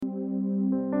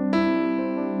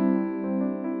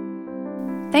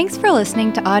Thanks for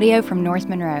listening to audio from North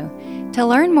Monroe. To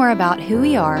learn more about who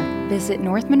we are, visit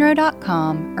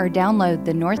northmonroe.com or download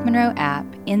the North Monroe app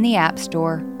in the App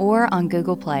Store or on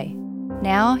Google Play.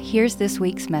 Now, here's this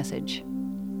week's message.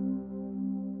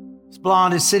 This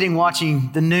blonde is sitting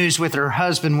watching the news with her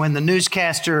husband when the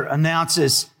newscaster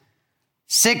announces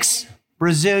 6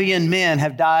 Brazilian men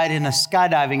have died in a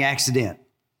skydiving accident.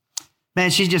 Man,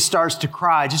 she just starts to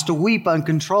cry, just to weep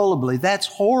uncontrollably. That's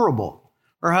horrible.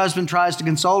 Her husband tries to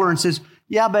console her and says,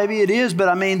 yeah, baby, it is, but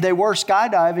I mean, they were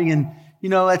skydiving and,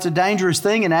 that's a dangerous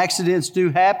thing and accidents do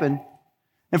happen.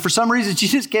 And for some reason, she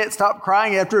just can't stop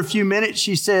crying. After a few minutes,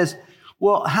 she says,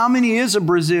 well, how many is a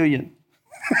Brazilian?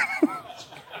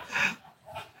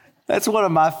 That's one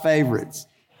of my favorites.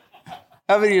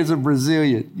 How many is a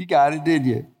Brazilian? You got it, didn't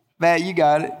you? Matt, you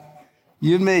got it.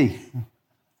 You and me.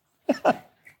 And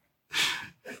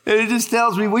it just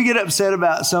tells me we get upset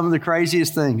about some of the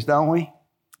craziest things, don't we?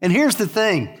 And here's the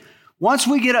thing. Once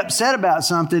we get upset about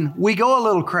something, we go a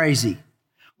little crazy.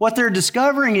 What they're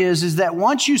discovering is that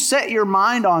once you set your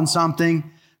mind on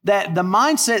something, that the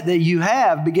mindset that you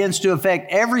have begins to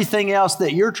affect everything else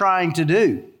that you're trying to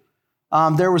do.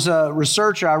 There was a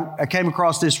researcher, I came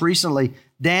across this recently,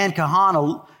 Dan Kahan,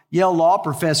 a Yale law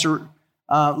professor,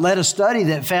 led a study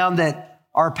that found that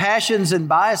our passions and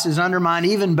biases undermine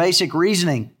even basic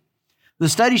reasoning. The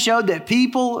study showed that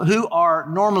people who are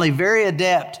normally very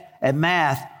adept at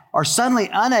math are suddenly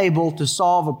unable to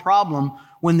solve a problem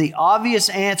when the obvious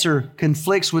answer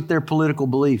conflicts with their political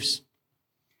beliefs.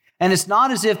 And it's not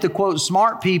as if the, quote,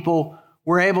 smart people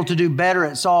were able to do better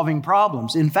at solving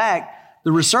problems. In fact,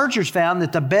 the researchers found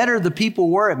that the better the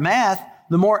people were at math,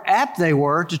 the more apt they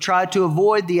were to try to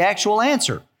avoid the actual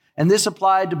answer. And this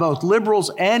applied to both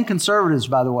liberals and conservatives,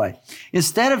 by the way.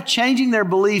 Instead of changing their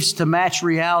beliefs to match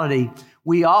reality,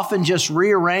 we often just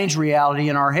rearrange reality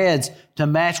in our heads to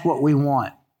match what we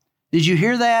want. Did you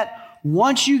hear that?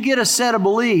 Once you get a set of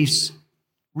beliefs,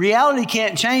 reality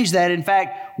can't change that. In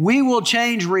fact, we will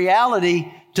change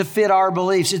reality to fit our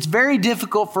beliefs. It's very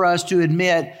difficult for us to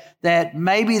admit that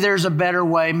maybe there's a better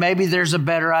way, maybe there's a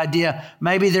better idea,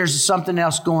 maybe there's something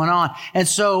else going on. And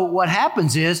so what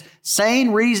happens is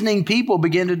sane, reasoning people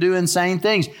begin to do insane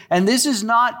things. And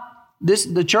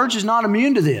the church is not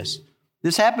immune to this.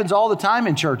 This happens all the time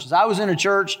in churches. I was in a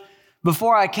church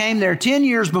before I came there, 10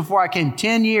 years before I came,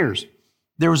 10 years,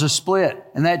 there was a split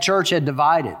and that church had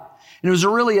divided. And it was a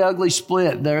really ugly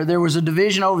split. There was a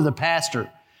division over the pastor.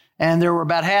 And there were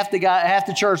about half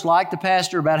the church liked the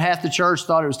pastor, about half the church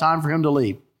thought it was time for him to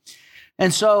leave.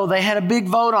 And so they had a big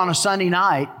vote on a Sunday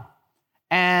night,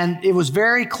 and it was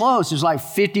very close. It was like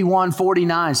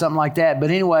 51-49, something like that.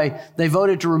 But anyway, they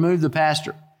voted to remove the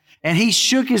pastor. And he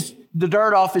shook the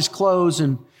dirt off his clothes,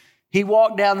 and he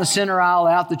walked down the center aisle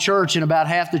out the church, and about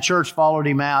half the church followed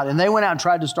him out. And they went out and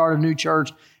tried to start a new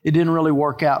church. It didn't really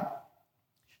work out.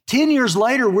 10 years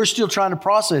later, we're still trying to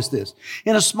process this.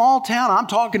 In a small town, I'm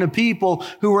talking to people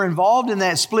who were involved in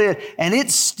that split, and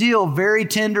it's still very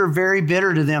tender, very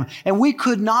bitter to them. And we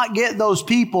could not get those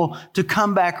people to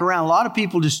come back around. A lot of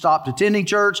people just stopped attending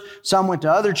church. Some went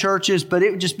to other churches, but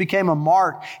it just became a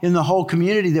mark in the whole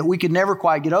community that we could never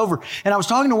quite get over. And I was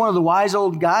talking to one of the wise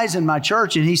old guys in my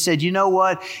church, and he said, you know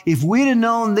what? If we'd have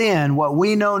known then what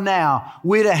we know now,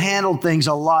 we'd have handled things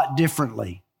a lot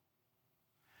differently.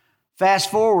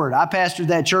 Fast forward, I pastored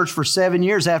that church for 7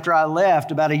 years after I left.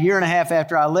 About a year and a half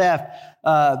after I left,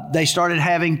 they started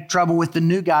having trouble with the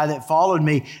new guy that followed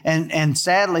me. And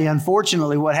sadly,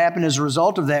 unfortunately, what happened as a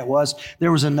result of that was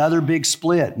there was another big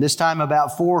split. This time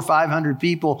about 400 or 500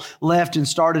 people left and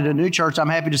started a new church. I'm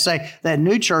happy to say that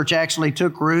new church actually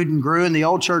took root and grew, and the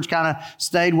old church kind of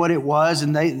stayed what it was,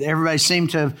 and everybody seemed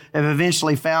to have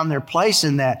eventually found their place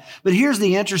in that. But here's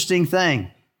the interesting thing.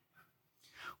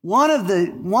 One of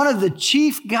the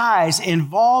chief guys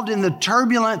involved in the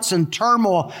turbulence and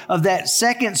turmoil of that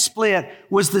second split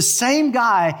was the same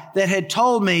guy that had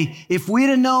told me if we'd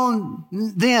have known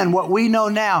then what we know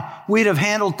now, we'd have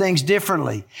handled things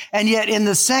differently. And yet in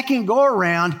the second go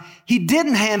around, he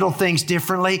didn't handle things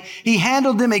differently. He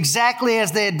handled them exactly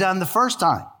as they had done the first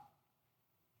time.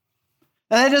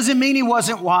 Now, that doesn't mean he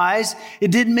wasn't wise.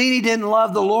 It didn't mean he didn't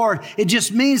love the Lord. It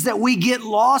just means that we get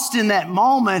lost in that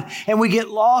moment, and we get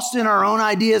lost in our own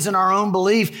ideas and our own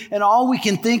belief, and all we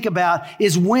can think about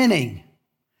is winning.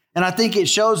 And I think it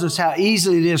shows us how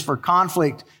easy it is for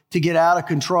conflict to get out of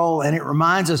control, and it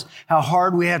reminds us how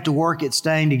hard we have to work at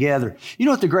staying together. You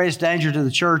know what the greatest danger to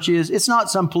the church is? It's not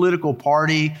some political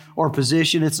party or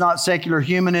position. It's not secular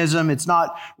humanism. It's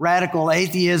not radical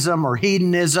atheism or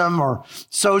hedonism or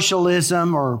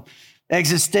socialism or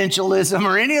existentialism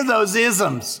or any of those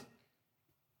isms.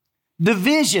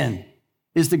 Division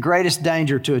is the greatest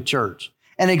danger to a church.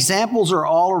 And examples are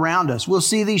all around us. We'll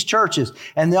see these churches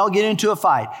and they'll get into a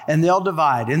fight and they'll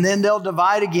divide and then they'll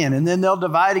divide again and then they'll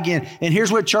divide again. And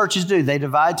here's what churches do. They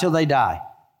divide till they die.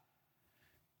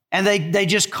 And they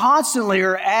just constantly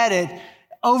are at it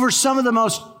over some of the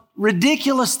most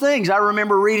ridiculous things. I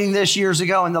remember reading this years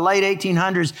ago in the late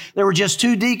 1800s. There were just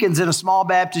 2 deacons in a small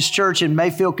Baptist church in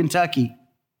Mayfield, Kentucky.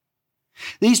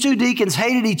 These 2 deacons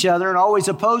hated each other and always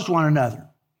opposed one another.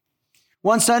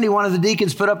 One Sunday, one of the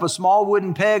deacons put up a small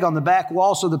wooden peg on the back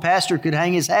wall so the pastor could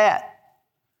hang his hat.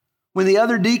 When the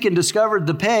other deacon discovered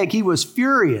the peg, he was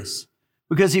furious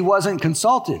because he wasn't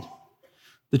consulted.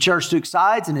 The church took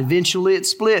sides and eventually it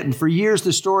split. And for years,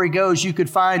 the story goes, you could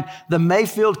find in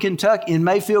Mayfield,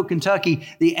 Kentucky,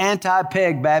 the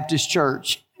anti-peg Baptist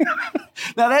church.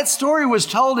 Now, that story was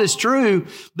told as true,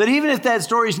 but even if that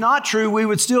story is not true, we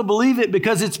would still believe it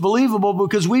because it's believable,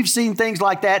 because we've seen things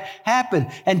like that happen.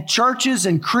 And churches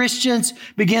and Christians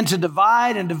begin to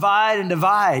divide and divide and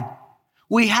divide.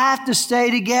 We have to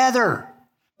stay together.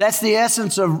 That's the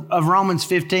essence of Romans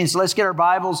 15. So let's get our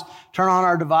Bibles, turn on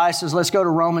our devices. Let's go to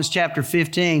Romans chapter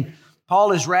 15.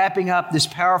 Paul is wrapping up this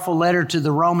powerful letter to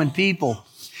the Roman people.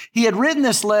 He had written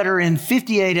this letter in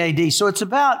 58 AD, so it's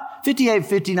about 58,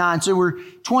 59. So we're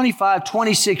 25,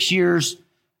 26 years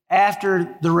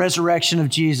after the resurrection of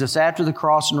Jesus, after the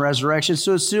cross and resurrection.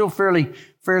 So it's still fairly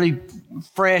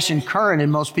fresh and current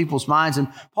in most people's minds. And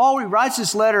Paul writes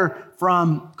this letter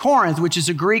from Corinth, which is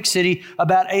a Greek city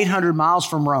about 800 miles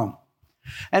from Rome.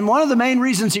 And one of the main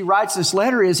reasons he writes this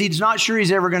letter is he's not sure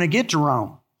he's ever going to get to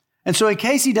Rome. And so in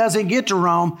case he doesn't get to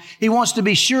Rome, he wants to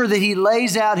be sure that he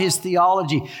lays out his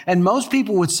theology. And most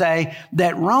people would say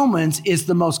that Romans is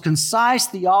the most concise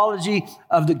theology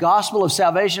of the gospel of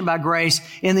salvation by grace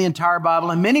in the entire Bible.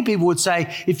 And many people would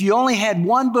say, if you only had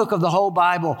one book of the whole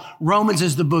Bible, Romans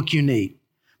is the book you need.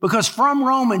 Because from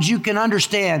Romans, you can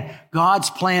understand God's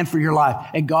plan for your life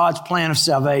and God's plan of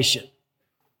salvation.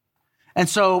 And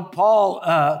so Paul,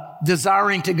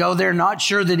 desiring to go there, not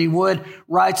sure that he would,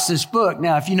 writes this book.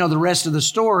 Now, if you know the rest of the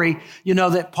story, you know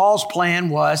that Paul's plan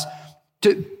was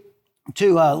to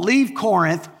leave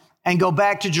Corinth and go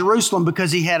back to Jerusalem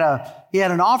because he had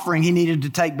an offering he needed to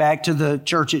take back to the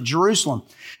church at Jerusalem.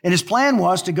 And his plan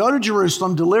was to go to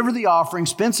Jerusalem, deliver the offering,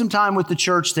 spend some time with the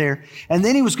church there, and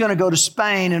then he was going to go to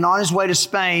Spain, and on his way to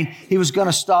Spain, he was going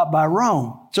to stop by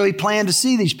Rome. So he planned to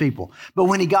see these people. But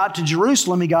when he got to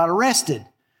Jerusalem, he got arrested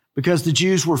because the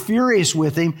Jews were furious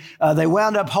with him. They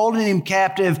wound up holding him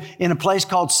captive in a place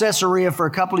called Caesarea for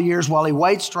a couple of years while he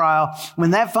waits trial.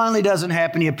 When that finally doesn't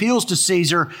happen, he appeals to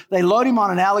Caesar. They load him on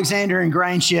an Alexandrian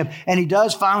grain ship, and he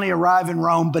does finally arrive in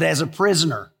Rome, but as a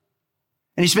prisoner.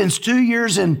 And he spends 2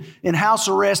 years in house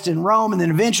arrest in Rome, and then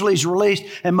eventually he's released.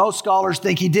 And most scholars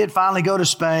think he did finally go to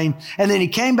Spain. And then he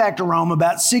came back to Rome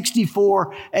about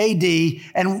 64 AD.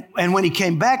 And when he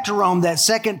came back to Rome that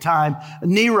second time,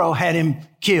 Nero had him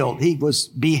killed. He was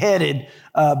beheaded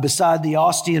beside the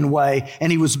Ostian Way,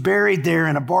 and he was buried there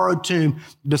in a borrowed tomb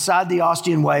beside the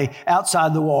Ostian Way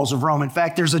outside the walls of Rome. In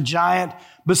fact, there's a giant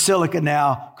basilica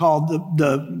now called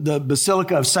the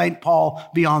Basilica of St. Paul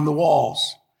beyond the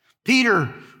walls.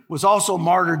 Peter was also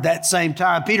martyred that same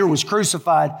time. Peter was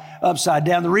crucified upside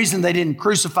down. The reason they didn't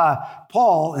crucify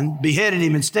Paul and beheaded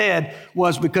him instead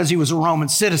was because he was a Roman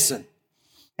citizen.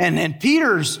 And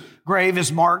Peter's grave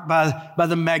is marked by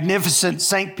the magnificent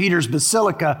St. Peter's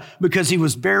Basilica because he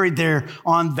was buried there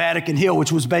on Vatican Hill,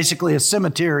 which was basically a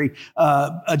cemetery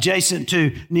adjacent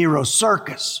to Nero's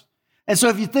circus. And so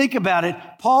if you think about it,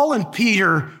 Paul and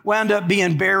Peter wound up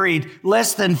being buried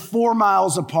less than 4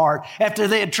 miles apart after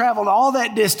they had traveled all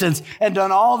that distance and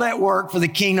done all that work for the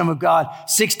kingdom of God.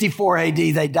 64 AD,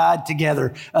 they died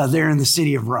together there in the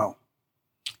city of Rome.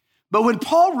 But when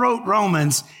Paul wrote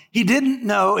Romans, he didn't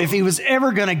know if he was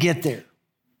ever going to get there.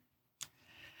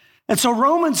 And so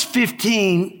Romans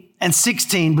 15 and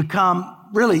 16 become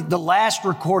really the last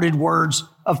recorded words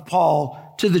of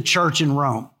Paul to the church in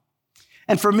Rome.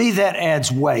 And for me, that adds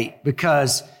weight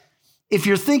because if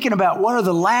you're thinking about what are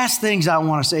the last things I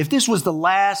want to say, if this was the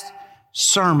last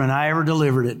sermon I ever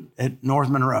delivered at North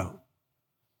Monroe,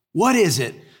 what is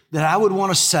it that I would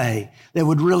want to say that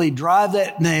would really drive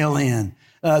that nail in,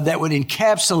 that would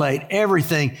encapsulate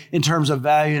everything in terms of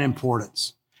value and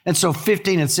importance? And so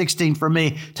 15 and 16 for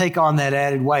me take on that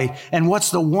added weight. And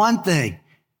what's the one thing?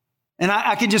 And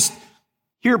I can just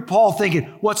hear Paul thinking,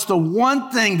 what's the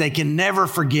one thing they can never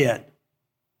forget?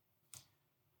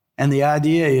 And the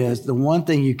idea is the one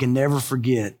thing you can never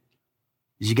forget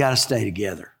is you got to stay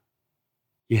together.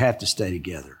 You have to stay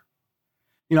together.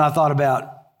 You know, I thought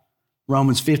about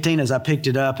Romans 15 as I picked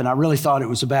it up, and I really thought it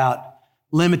was about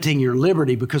limiting your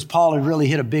liberty, because Paul had really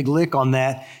hit a big lick on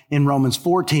that in Romans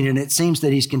 14, and it seems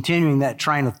that he's continuing that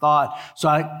train of thought. So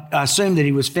I assume that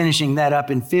he was finishing that up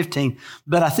in 15,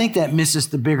 but I think that misses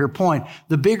the bigger point.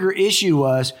 The bigger issue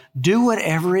was, do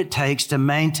whatever it takes to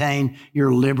maintain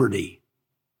your liberty.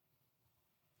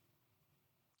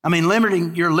 I mean,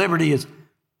 limiting your liberty is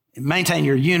maintain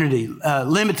your unity.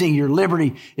 Limiting your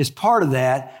liberty is part of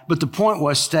that, but the point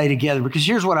was stay together, because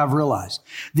here's what I've realized.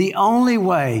 The only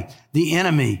way the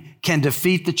enemy can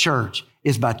defeat the church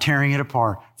is by tearing it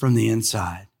apart from the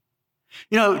inside.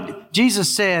 You know, Jesus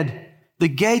said, the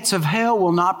gates of hell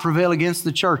will not prevail against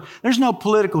the church. There's no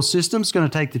political system that's going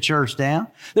to take the church down.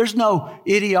 There's no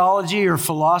ideology or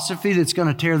philosophy that's going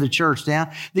to tear the church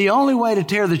down. The only way to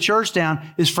tear the church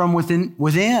down is from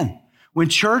within. When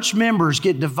church members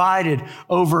get divided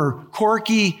over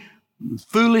quirky,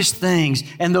 foolish things,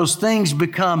 and those things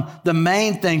become the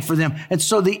main thing for them. And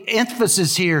so the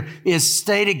emphasis here is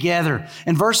stay together.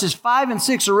 And verses 5 and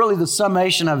 6 are really the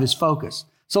summation of his focus.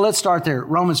 So let's start there.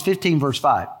 Romans 15, verse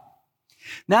 5.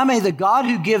 Now may the God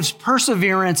who gives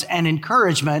perseverance and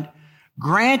encouragement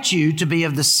grant you to be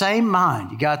of the same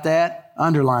mind. You got that?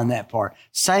 Underline that part.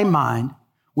 Same mind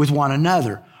with one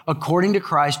another, according to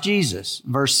Christ Jesus.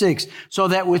 Verse 6, so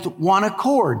that with one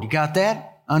accord, you got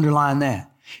that? Underline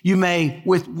that. You may,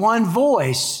 with one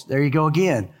voice, there you go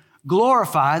again,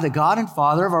 glorify the God and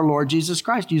Father of our Lord Jesus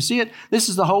Christ. Do you see it? This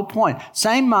is the whole point.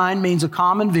 Same mind means a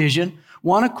common vision.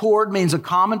 One accord means a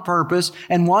common purpose,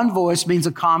 and one voice means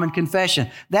a common confession.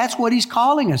 That's what he's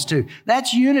calling us to.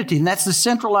 That's unity, and that's the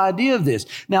central idea of this.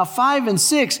 Now, 5 and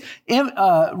 6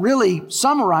 really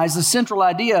summarize the central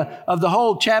idea of the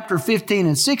whole chapter 15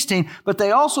 and 16, but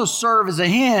they also serve as a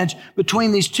hinge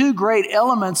between these two great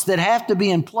elements that have to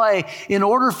be in play in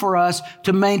order for us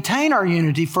to maintain our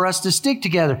unity, for us to stick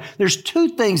together. There's two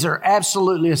things that are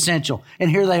absolutely essential, and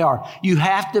here they are. You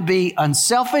have to be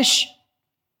unselfish,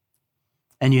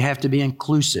 and you have to be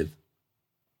inclusive.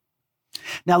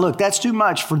 Now look, that's too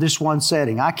much for this one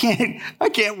setting. I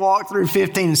can't walk through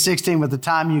 15 and 16 with the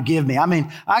time you give me. I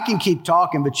mean, I can keep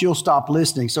talking, but you'll stop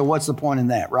listening. So what's the point in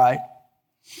that, right?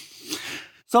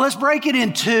 So let's break it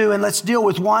in two and let's deal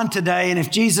with one today. And if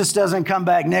Jesus doesn't come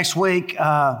back next week,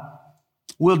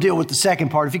 we'll deal with the second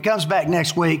part. If he comes back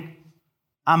next week,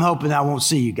 I'm hoping I won't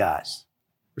see you guys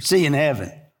or see you in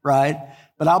heaven, right?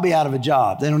 But I'll be out of a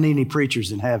job. They don't need any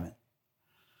preachers in heaven.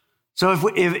 So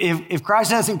if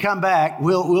Christ hasn't come back,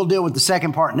 we'll deal with the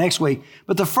second part next week.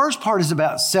 But the first part is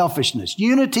about selfishness.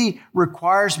 Unity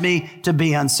requires me to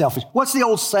be unselfish. What's the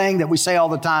old saying that we say all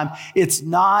the time? It's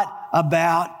not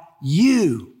about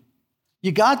you.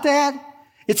 You got that?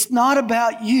 It's not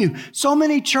about you. So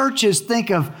many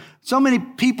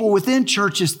people within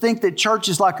churches think that church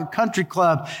is like a country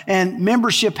club and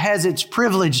membership has its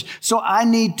privilege, so I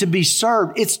need to be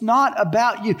served. It's not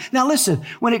about you. Now listen,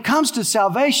 when it comes to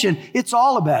salvation, it's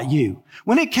all about you.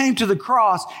 When it came to the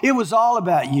cross, it was all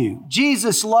about you.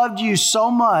 Jesus loved you so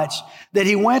much that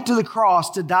he went to the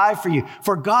cross to die for you.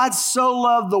 For God so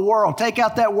loved the world. Take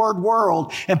out that word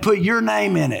world and put your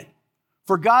name in it.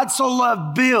 For God so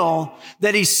loved Bill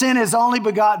that he sent his only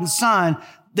begotten son,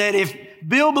 that if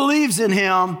Bill believes in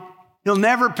him, he'll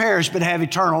never perish but have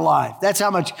eternal life. That's how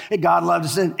much God loved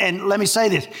us. And let me say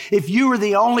this. If you were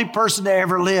the only person to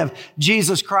ever live,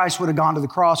 Jesus Christ would have gone to the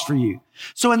cross for you.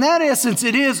 So in that essence,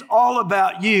 it is all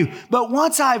about you. But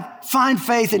once I find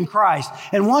faith in Christ,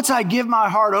 and once I give my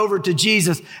heart over to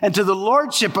Jesus and to the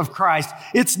lordship of Christ,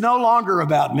 it's no longer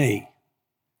about me.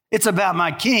 It's about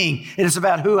my King, and it's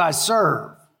about who I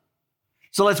serve.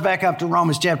 So let's back up to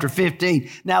Romans chapter 15,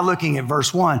 now looking at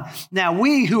verse 1. Now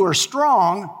we who are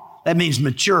strong, that means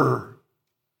mature,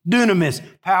 dunamis,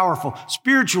 powerful,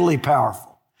 spiritually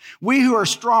powerful. We who are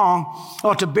strong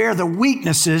ought to bear the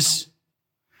weaknesses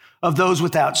of those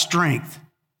without strength.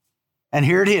 And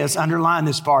here it is, underline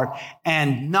this part,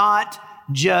 and not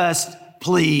just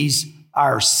please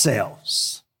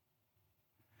ourselves.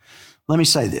 Let me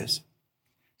say this.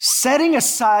 Setting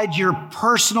aside your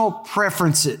personal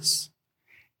preferences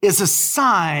is a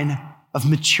sign of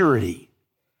maturity.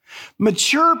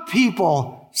 Mature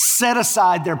people set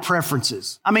aside their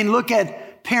preferences. I mean, look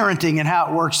at parenting and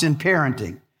how it works in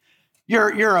parenting.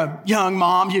 You're a young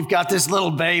mom, you've got this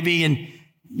little baby, and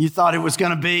you thought it was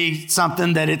going to be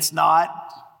something that it's not.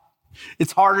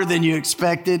 It's harder than you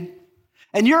expected.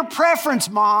 And your preference,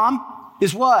 mom,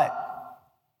 is what?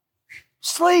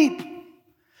 Sleep.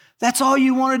 That's all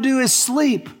you want to do is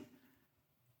sleep.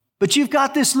 But you've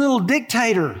got this little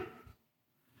dictator,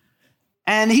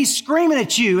 and he's screaming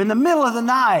at you in the middle of the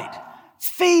night,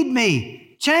 feed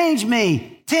me, change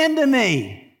me, tend to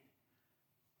me.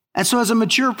 And so as a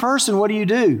mature person, what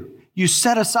do? you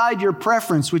set aside your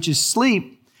preference, which is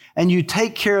sleep, and you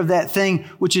take care of that thing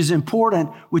which is important,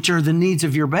 which are the needs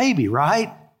of your baby,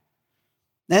 right?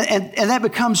 And that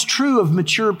becomes true of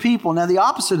mature people. Now, the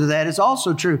opposite of that is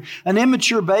also true. An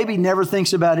immature baby never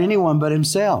thinks about anyone but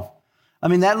himself. I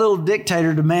mean, that little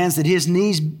dictator demands that his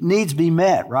needs be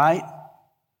met, right?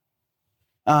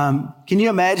 Can you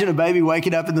imagine a baby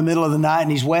waking up in the middle of the night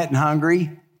and he's wet and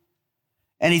hungry?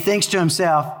 And he thinks to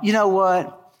himself, you know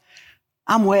what?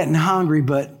 I'm wet and hungry,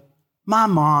 but my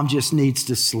mom just needs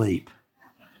to sleep.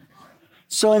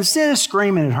 So instead of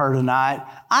screaming at her tonight,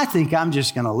 I think I'm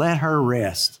just going to let her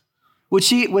rest. Would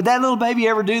that little baby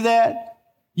ever do that?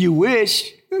 You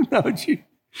wish, don't you?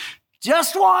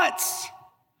 Just once.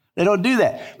 They don't do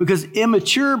that because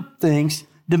immature things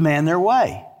demand their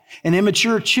way. And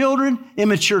immature children,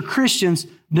 immature Christians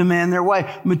demand their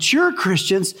way. Mature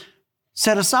Christians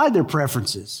set aside their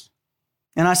preferences.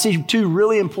 And I see two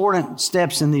really important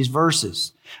steps in these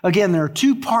verses. Again, there are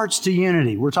two parts to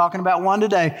unity. We're talking about one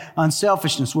today,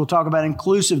 unselfishness. We'll talk about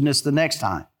inclusiveness the next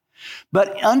time.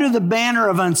 But under the banner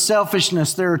of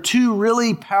unselfishness, there are two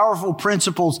really powerful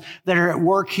principles that are at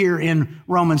work here in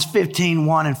Romans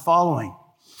 15:1 and following.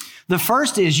 The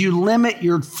first is you limit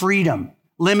your freedom,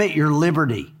 limit your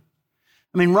liberty.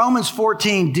 I mean, Romans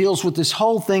 14 deals with this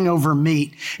whole thing over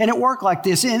meat. And it worked like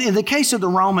this. In the case of the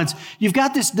Romans, you've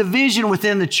got this division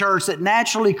within the church that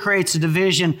naturally creates a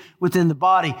division within the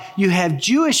body. You have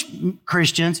Jewish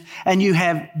Christians and you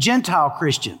have Gentile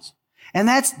Christians. And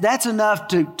that's enough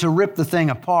to rip the thing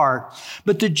apart.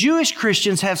 But the Jewish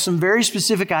Christians have some very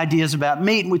specific ideas about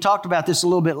meat. And we talked about this a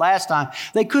little bit last time.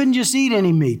 They couldn't just eat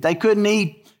any meat. They couldn't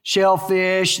eat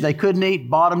shellfish. They couldn't eat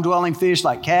bottom-dwelling fish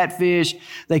like catfish.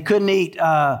 They couldn't eat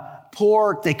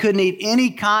pork. They couldn't eat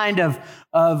any kind of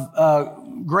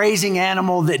grazing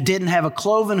animal that didn't have a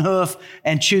cloven hoof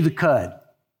and chew the cud.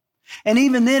 And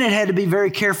even then, it had to be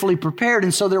very carefully prepared.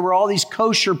 And so there were all these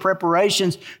kosher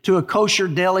preparations to a kosher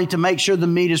deli to make sure the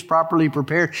meat is properly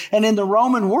prepared. And in the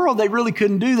Roman world, they really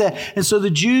couldn't do that. And so the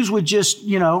Jews would just,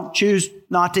 choose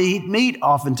not to eat meat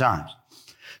oftentimes.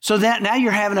 So that now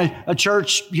you're having a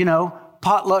church,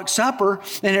 potluck supper,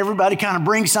 and everybody kind of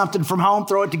brings something from home,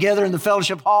 throw it together in the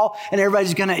fellowship hall, and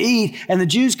everybody's going to eat. And the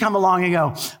Jews come along and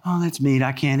go, oh, that's meat.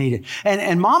 I can't eat it.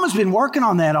 And Mama's been working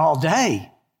on that all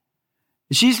day.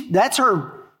 That's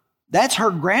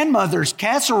her grandmother's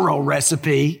casserole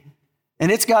recipe,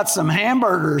 and it's got some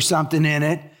hamburger or something in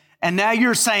it. And now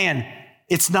you're saying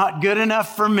it's not good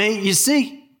enough for me. You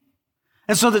see?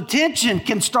 And so the tension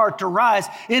can start to rise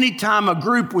anytime a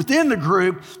group within the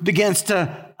group begins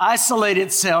to isolate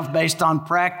itself based on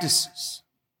practices.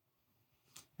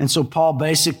 And so Paul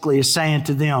basically is saying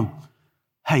to them,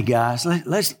 hey guys,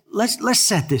 let's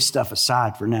set this stuff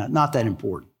aside for now. Not that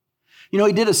important.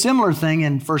 He did a similar thing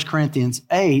in 1 Corinthians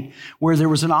 8 where there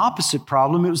was an opposite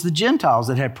problem. It was the Gentiles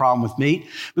that had a problem with meat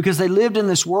because they lived in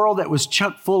this world that was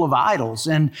chock full of idols.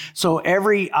 And so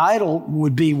every idol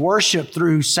would be worshiped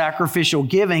through sacrificial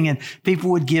giving, and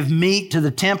people would give meat to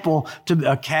the temple, to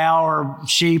a cow or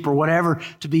sheep or whatever,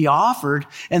 to be offered.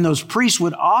 And those priests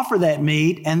would offer that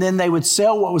meat, and then they would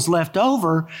sell what was left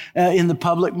over in the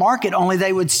public market, only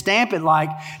they would stamp it like,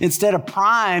 instead of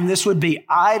prime, this would be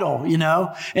idol,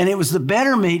 and it was the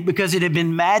better meat because it had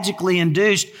been magically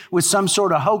induced with some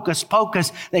sort of hocus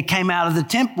pocus that came out of the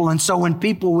temple. And so when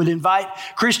people would invite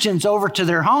Christians over to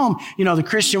their home, the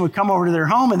Christian would come over to their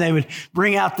home and they would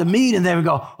bring out the meat and they would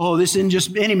go, oh, this isn't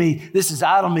just any meat. This is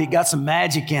idol meat, got some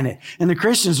magic in it. And the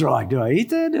Christians are like, do I eat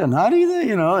that? Do I not eat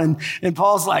that? And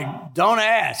Paul's like, don't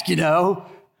ask,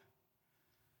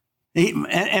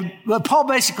 But Paul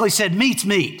basically said, meat's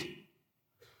meat.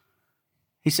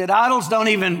 He said, idols don't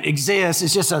even exist.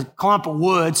 It's just a clump of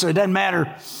wood, so it doesn't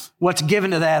matter what's given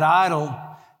to that idol.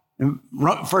 In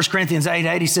 1 Corinthians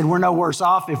 8:8, he said, we're no worse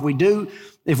off if we do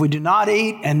not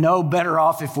eat, and no better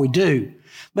off if we do.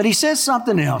 But he says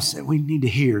something else that we need to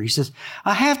hear. He says,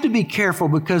 I have to be careful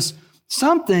because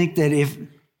some think that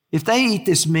if they eat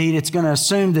this meat, it's going to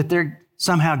assume that they're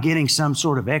somehow getting some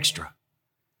sort of extra.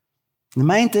 The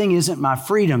main thing isn't my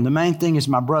freedom. The main thing is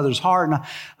my brother's heart. And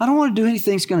I don't want to do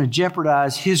anything that's going to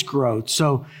jeopardize his growth.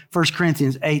 So 1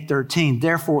 Corinthians 8:13,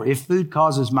 therefore, if food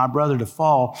causes my brother to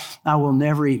fall, I will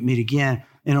never eat meat again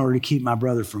in order to keep my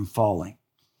brother from falling.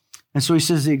 And so he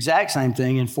says the exact same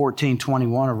thing in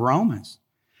 14:21 of Romans.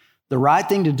 The right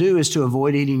thing to do is to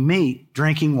avoid eating meat,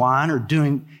 drinking wine, or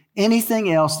doing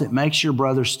anything else that makes your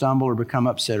brother stumble or become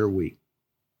upset or weak.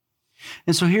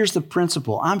 And so here's the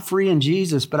principle. I'm free in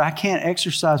Jesus, but I can't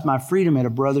exercise my freedom at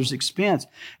a brother's expense.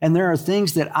 And there are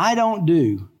things that I don't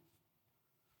do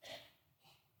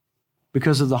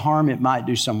because of the harm it might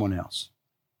do someone else.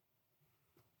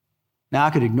 Now, I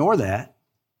could ignore that.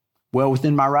 Well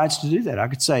within my rights to do that. I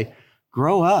could say,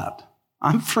 grow up.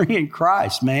 I'm free in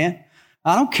Christ, man.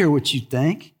 I don't care what you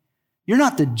think. You're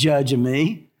not the judge of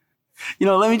me.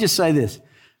 Let me just say this.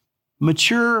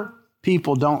 Mature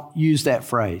people don't use that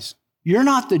phrase. You're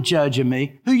not the judge of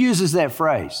me. Who uses that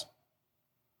phrase?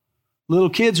 Little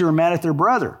kids who are mad at their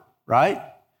brother, right?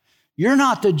 You're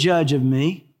not the judge of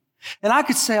me. And I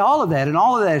could say all of that, and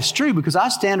all of that is true because I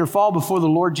stand or fall before the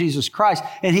Lord Jesus Christ,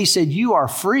 and he said, you are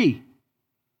free.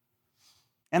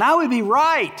 And I would be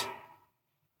right.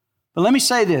 But let me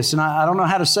say this, and I don't know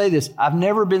how to say this. I've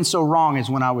never been so wrong as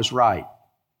when I was right.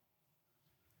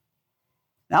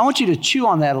 Now, I want you to chew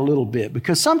on that a little bit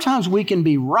because sometimes we can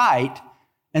be right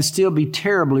and still be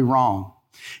terribly wrong.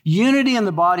 Unity in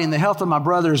the body and the health of my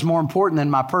brother is more important than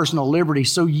my personal liberty.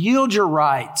 So yield your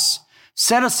rights.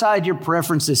 Set aside your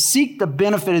preferences. Seek the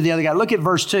benefit of the other guy. Look at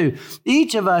verse 2.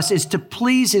 Each of us is to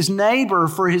please his neighbor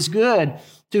for his good,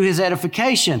 to his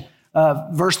edification.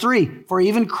 Verse 3, for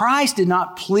even Christ did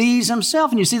not please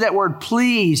himself. And you see that word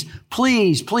please,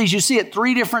 please, please. You see it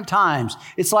 3 different times.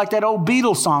 It's like that old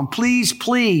Beatles song, please,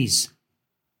 please.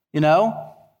 And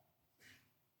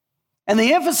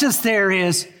the emphasis there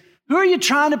is, who are you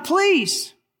trying to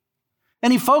please?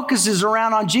 And he focuses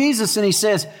around on Jesus and he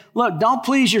says, look, don't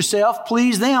please yourself,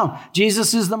 please them.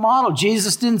 Jesus is the model.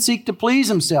 Jesus didn't seek to please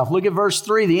himself. Look at verse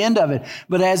 3, the end of it.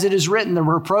 But as it is written, the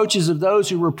reproaches of those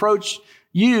who reproached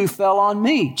you fell on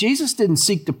me. Jesus didn't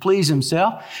seek to please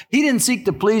himself. He didn't seek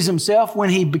to please himself when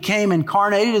he became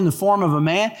incarnated in the form of a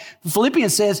man.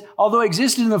 Philippians says, although he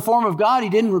existed in the form of God, he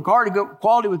didn't regard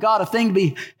equality with God a thing to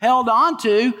be held on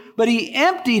to, but he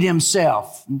emptied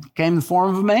himself and became the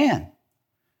form of a man.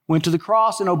 Went to the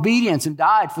cross in obedience and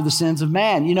died for the sins of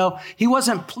man. He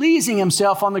wasn't pleasing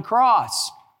himself on the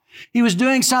cross. He was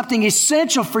doing something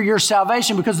essential for your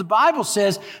salvation because the Bible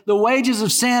says the wages of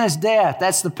sin is death.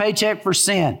 That's the paycheck for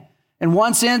sin. And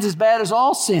one sin's as bad as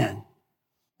all sin.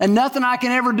 And nothing I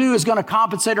can ever do is going to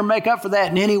compensate or make up for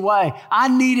that in any way. I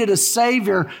needed a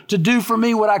Savior to do for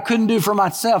me what I couldn't do for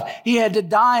myself. He had to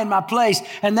die in my place.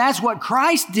 And that's what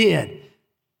Christ did.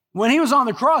 When he was on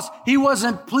the cross, he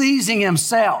wasn't pleasing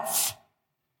himself.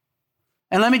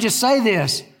 And let me just say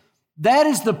this. That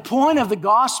is the point of the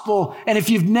gospel. And if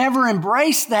you've never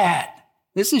embraced that,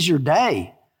 this is your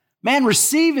day. Man,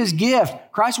 receive his gift.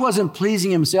 Christ wasn't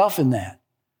pleasing himself in that.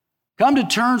 Come to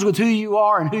terms with who you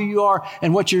are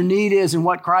and what your need is and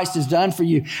what Christ has done for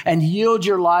you and yield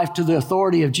your life to the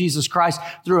authority of Jesus Christ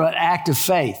through an act of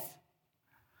faith.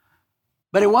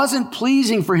 But it wasn't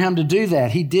pleasing for him to do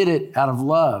that. He did it out of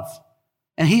love.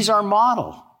 And he's our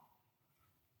model.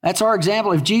 That's our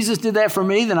example. If Jesus did that for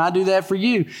me, then I do that for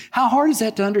you. How hard is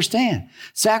that to understand?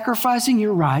 Sacrificing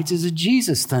your rights is a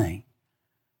Jesus thing.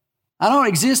 I don't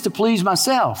exist to please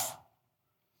myself.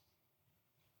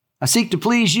 I seek to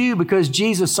please you because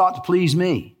Jesus sought to please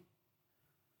me.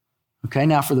 Okay,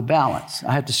 now for the balance.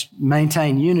 I have to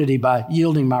maintain unity by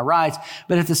yielding my rights,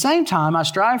 but at the same time, I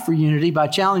strive for unity by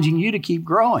challenging you to keep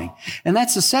growing. And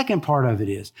that's the second part of it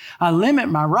is, I limit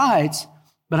my rights,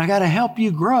 but I got to help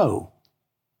you grow.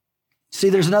 See,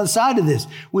 there's another side to this.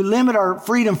 We limit our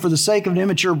freedom for the sake of an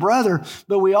immature brother,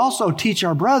 but we also teach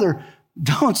our brother,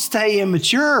 don't stay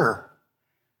immature.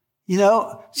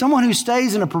 Someone who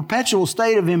stays in a perpetual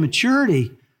state of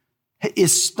immaturity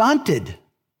is stunted.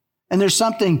 And there's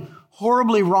something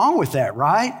horribly wrong with that,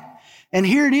 right? And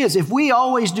here it is. If we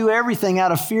always do everything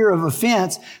out of fear of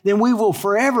offense, then we will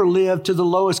forever live to the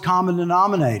lowest common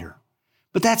denominator.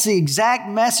 But that's the exact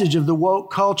message of the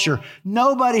woke culture.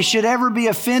 Nobody should ever be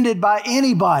offended by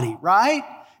anybody, right?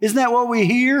 Isn't that what we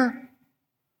hear?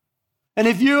 And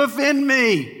if you offend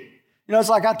me, it's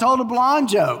like I told a blonde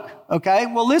joke, okay?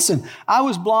 Well, listen, I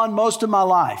was blonde most of my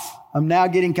life. I'm now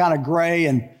getting kind of gray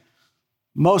and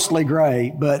mostly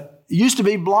gray, but used to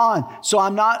be blonde. So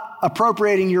I'm not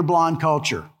appropriating your blonde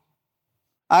culture.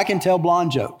 I can tell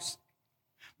blonde jokes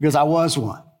because I was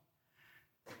one.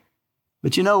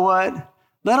 But you know what?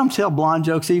 Let them tell blonde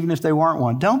jokes even if they weren't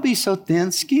one. Don't be so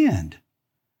thin-skinned.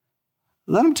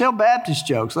 Let them tell Baptist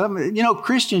jokes.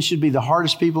 Christians should be the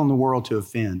hardest people in the world to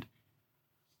offend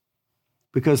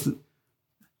because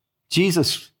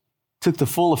Jesus took the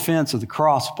full offense of the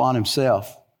cross upon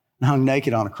himself and hung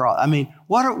naked on a cross.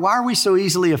 Why are we so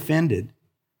easily offended?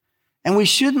 And we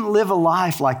shouldn't live a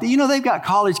life like that. They've got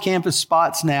college campus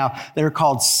spots now that are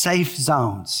called safe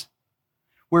zones,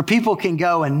 where people can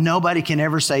go and nobody can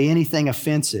ever say anything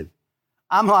offensive.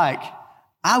 I'm like,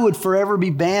 I would forever be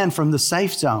banned from the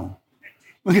safe zone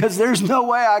because there's no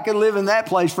way I could live in that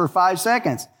place for 5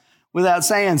 seconds without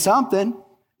saying something.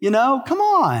 Come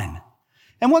on.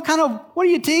 And what are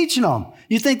you teaching them?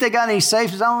 You think they got any safe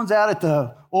zones out at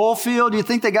the oil field? Do you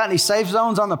think they got any safe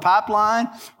zones on the pipeline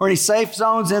or any safe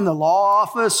zones in the law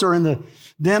office or in the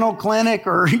dental clinic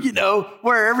or,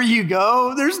 wherever you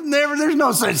go? There's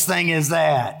no such thing as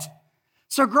that.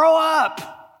 So grow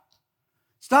up.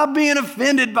 Stop being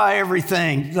offended by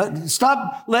everything.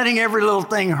 Stop letting every little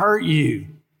thing hurt you.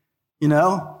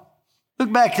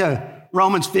 Look back to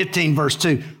Romans 15, verse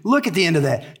 2. Look at the end of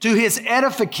that. To his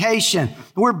edification.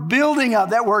 We're building up.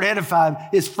 That word edify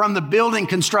is from the building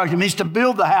construction. It means to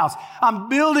build the house. I'm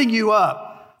building you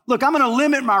up. Look, I'm going to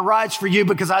limit my rights for you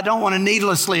because I don't want to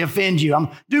needlessly offend you. I'm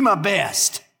do my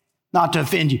best not to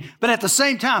offend you. But at the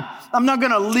same time, I'm not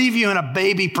going to leave you in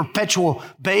a perpetual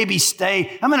baby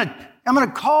state. I'm going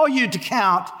to call you to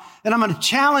count, and I'm going to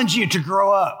challenge you to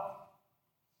grow up.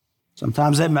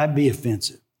 Sometimes that might be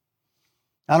offensive.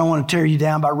 I don't want to tear you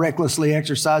down by recklessly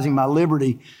exercising my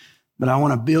liberty, but I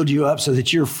want to build you up so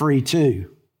that you're free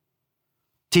too.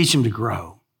 Teach them to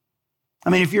grow.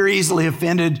 If you're easily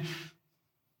offended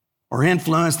or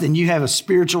influenced, then you have a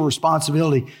spiritual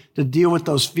responsibility to deal with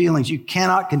those feelings. You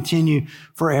cannot continue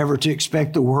forever to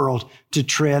expect the world to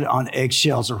tread on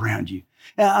eggshells around you.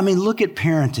 Look at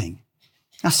parenting.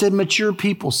 I said mature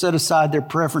people set aside their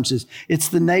preferences. It's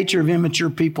the nature of immature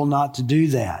people not to do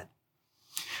that.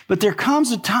 But there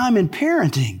comes a time in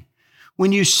parenting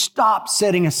when you stop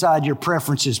setting aside your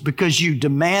preferences because you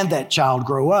demand that child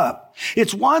grow up.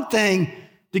 It's one thing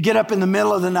to get up in the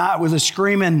middle of the night with a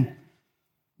screaming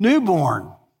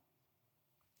newborn.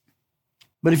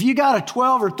 But if you got a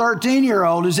 12 or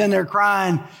 13-year-old who's in there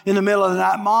crying in the middle of the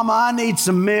night, Mama, I need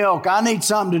some milk. I need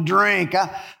something to drink.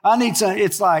 I need some.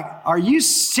 It's like, are you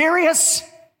serious?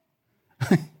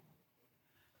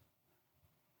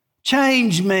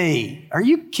 Change me. Are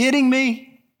you kidding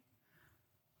me?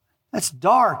 That's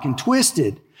dark and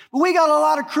twisted. But we got a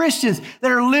lot of Christians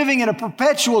that are living in a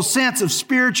perpetual sense of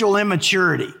spiritual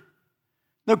immaturity.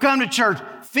 They'll come to church,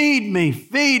 feed me,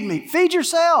 feed me. Feed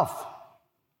yourself.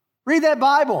 Read that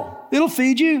Bible. It'll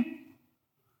feed you.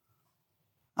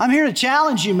 I'm here to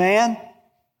challenge you, man.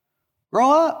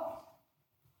 Grow up.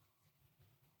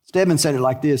 Stedman said it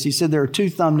like this. He said there are 2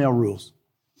 thumbnail rules.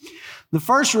 The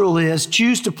first rule is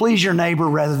choose to please your neighbor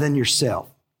rather than yourself.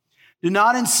 Do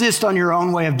not insist on your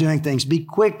own way of doing things. Be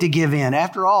quick to give in.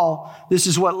 After all, this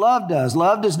is what love does.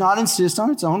 Love does not insist on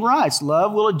its own rights.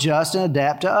 Love will adjust and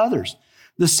adapt to others.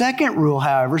 The second rule,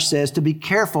 however, says to be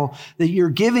careful that your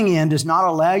giving in does not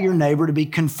allow your neighbor to be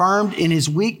confirmed in his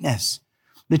weakness,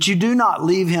 that you do not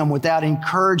leave him without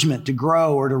encouragement to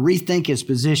grow or to rethink his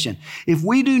position. If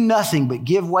we do nothing but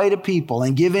give way to people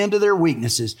and give in to their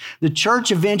weaknesses, the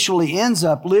church eventually ends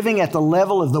up living at the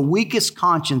level of the weakest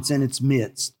conscience in its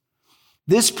midst.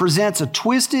 This presents a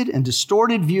twisted and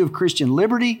distorted view of Christian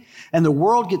liberty, and the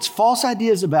world gets false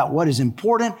ideas about what is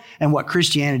important and what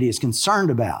Christianity is concerned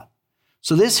about.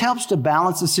 So this helps to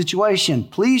balance the situation.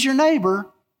 Please your neighbor,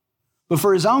 but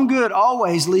for his own good,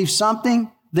 always leave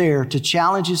something there to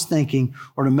challenge his thinking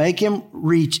or to make him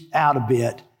reach out a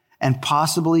bit and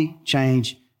possibly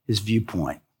change his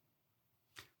viewpoint.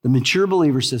 The mature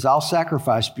believer says, I'll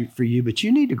sacrifice for you, but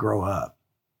you need to grow up.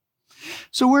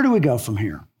 So where do we go from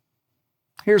here?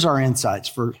 Here's our insights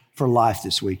for life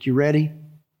this week. You ready?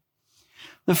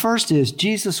 The first is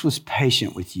Jesus was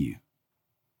patient with you.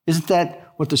 Isn't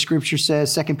that what the scripture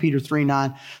says? 2 Peter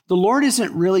 3:9. The Lord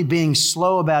isn't really being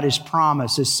slow about his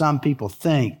promise as some people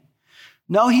think.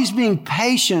 No, he's being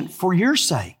patient for your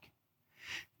sake.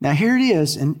 Now here it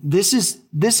is, and this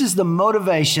is the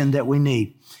motivation that we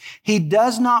need. He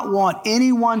does not want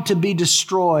anyone to be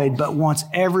destroyed, but wants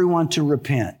everyone to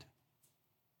repent.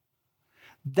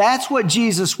 That's what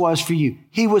Jesus was for you.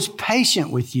 He was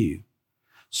patient with you,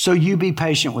 so you be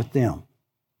patient with them.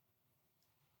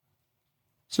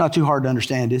 It's not too hard to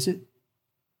understand, is it?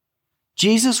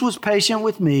 Jesus was patient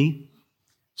with me,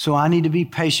 so I need to be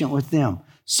patient with them.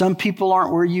 Some people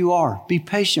aren't where you are. Be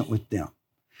patient with them.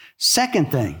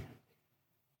 Second thing,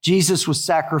 Jesus was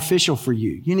sacrificial for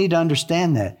you. You need to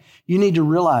understand that. You need to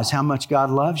realize how much God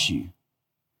loves you.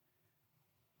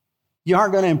 You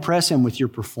aren't going to impress him with your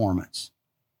performance.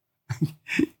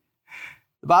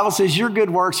 The Bible says your good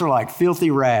works are like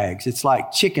filthy rags. It's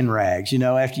like chicken rags.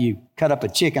 After you cut up a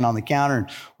chicken on the counter and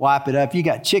wipe it up, you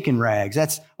got chicken rags.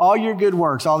 That's all your good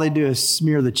works. All they do is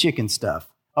smear the chicken stuff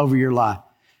over your life.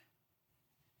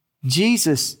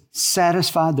 Jesus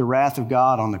satisfied the wrath of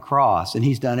God on the cross, and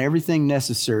he's done everything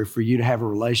necessary for you to have a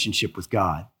relationship with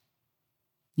God.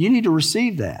 You need to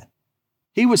receive that.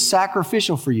 He was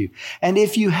sacrificial for you. And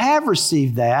if you have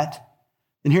received that,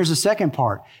 then here's the second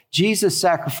part. Jesus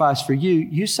sacrificed for you.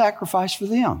 You sacrifice for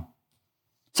them.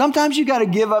 Sometimes you got to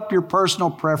give up your personal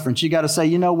preference. You got to say,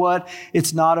 you know what?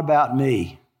 It's not about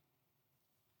me.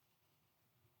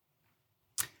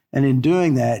 And in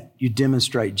doing that, you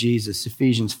demonstrate Jesus.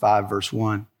 Ephesians 5, verse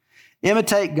 1.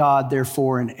 Imitate God,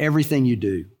 therefore, in everything you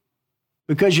do,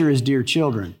 because you're his dear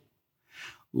children.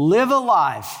 Live a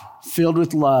life filled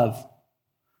with love,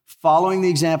 following the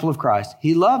example of Christ.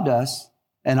 He loved us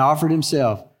and offered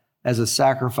himself as a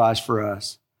sacrifice for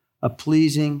us, a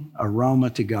pleasing aroma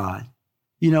to God.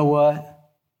 You know what?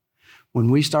 When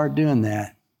we start doing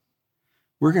that,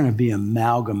 we're going to be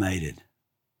amalgamated.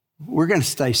 We're going to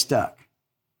stay stuck.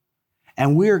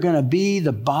 And we are going to be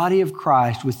the body of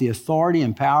Christ with the authority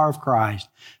and power of Christ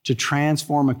to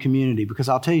transform a community. Because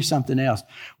I'll tell you something else.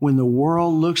 When the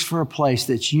world looks for a place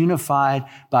that's unified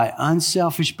by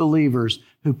unselfish believers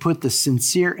who put the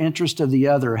sincere interest of the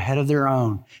other ahead of their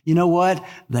own, you know what?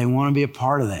 They want to be a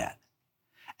part of that.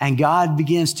 And God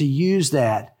begins to use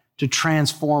that to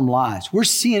transform lives. We're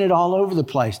seeing it all over the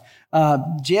place.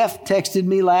 Jeff texted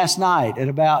me last night at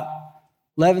about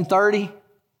 11:30.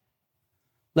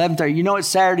 11:30. You know it's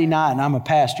Saturday night and I'm a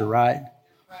pastor, right?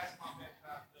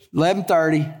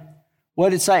 11:30. What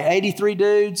did it say? 83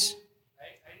 dudes?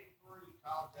 83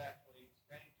 college athletes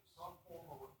came to some form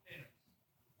of repentance.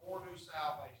 4 new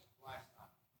salvations last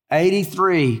night.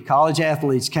 83 college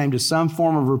athletes came to some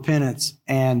form of repentance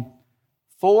and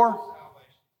 4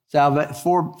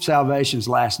 salvations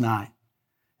last night.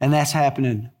 And that's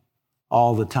happening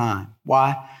all the time.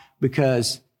 Why?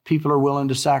 Because people are willing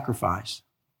to sacrifice.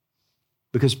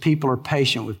 Because people are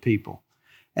patient with people.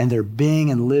 And they're being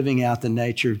and living out the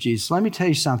nature of Jesus. Let me tell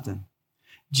you something.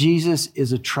 Jesus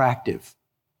is attractive.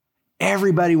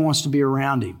 Everybody wants to be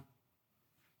around him.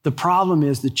 The problem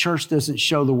is the church doesn't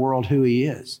show the world who he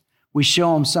is. We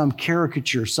show them some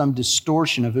caricature, some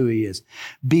distortion of who he is.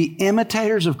 Be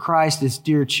imitators of Christ as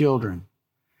dear children.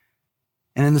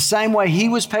 And in the same way he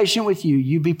was patient with you,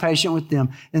 you be patient with them.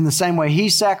 In the same way he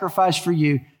sacrificed for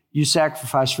you, you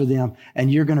sacrifice for them.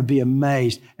 And you're going to be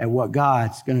amazed at what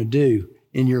God's going to do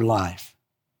in your life.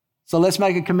 So let's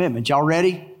make a commitment. Y'all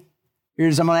ready?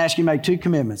 Here's, I'm going to ask you to make 2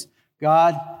 commitments.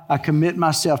 God, I commit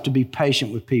myself to be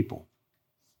patient with people.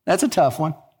 That's a tough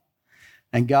one.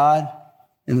 And God,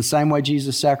 in the same way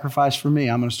Jesus sacrificed for me,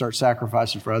 I'm going to start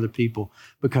sacrificing for other people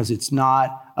because it's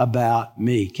not about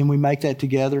me. Can we make that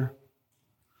together?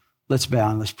 Let's bow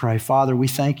and let's pray. Father, we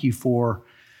thank you for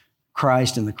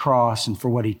Christ and the cross and for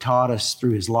what he taught us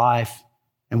through his life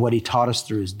and what he taught us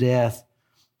through his death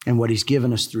and what he's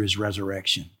given us through his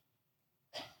resurrection.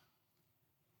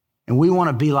 And we want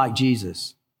to be like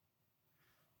Jesus.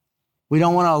 We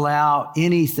don't want to allow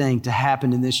anything to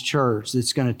happen in this church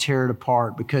that's going to tear it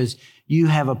apart because you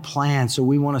have a plan, so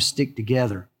we want to stick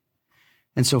together.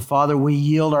 And so, Father, we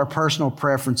yield our personal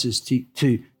preferences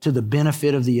to the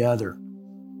benefit of the other.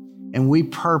 And we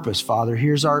purpose, Father,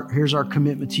 here's our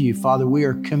commitment to you. Father, we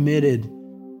are committed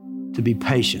to be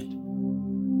patient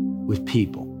with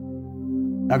people.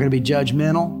 Not going to be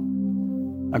judgmental.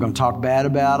 Not going to talk bad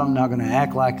about them. Not going to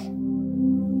act like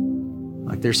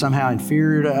they're somehow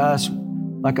inferior to us.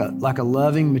 Like a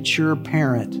loving, mature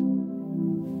parent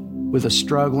with a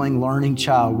struggling, learning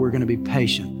child, we're going to be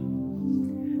patient.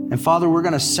 And Father, we're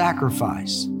going to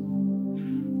sacrifice.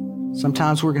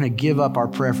 Sometimes we're going to give up our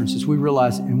preferences. We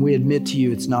realize and we admit to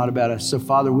you it's not about us. So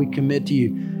Father, we commit to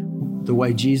you the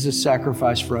way Jesus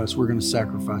sacrificed for us, we're going to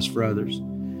sacrifice for others.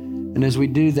 And as we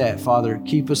do that, Father,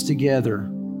 keep us together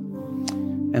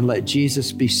and let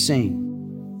Jesus be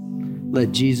seen.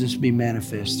 Let Jesus be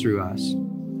manifest through us.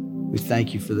 We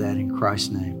thank you for that in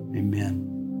Christ's name.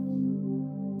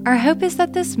 Amen. Our hope is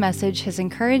that this message has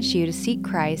encouraged you to seek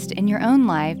Christ in your own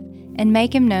life and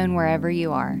make him known wherever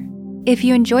you are. If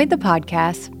you enjoyed the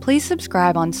podcast, please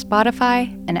subscribe on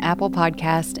Spotify and Apple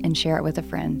Podcasts and share it with a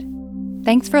friend.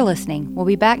 Thanks for listening. We'll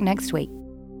be back next week.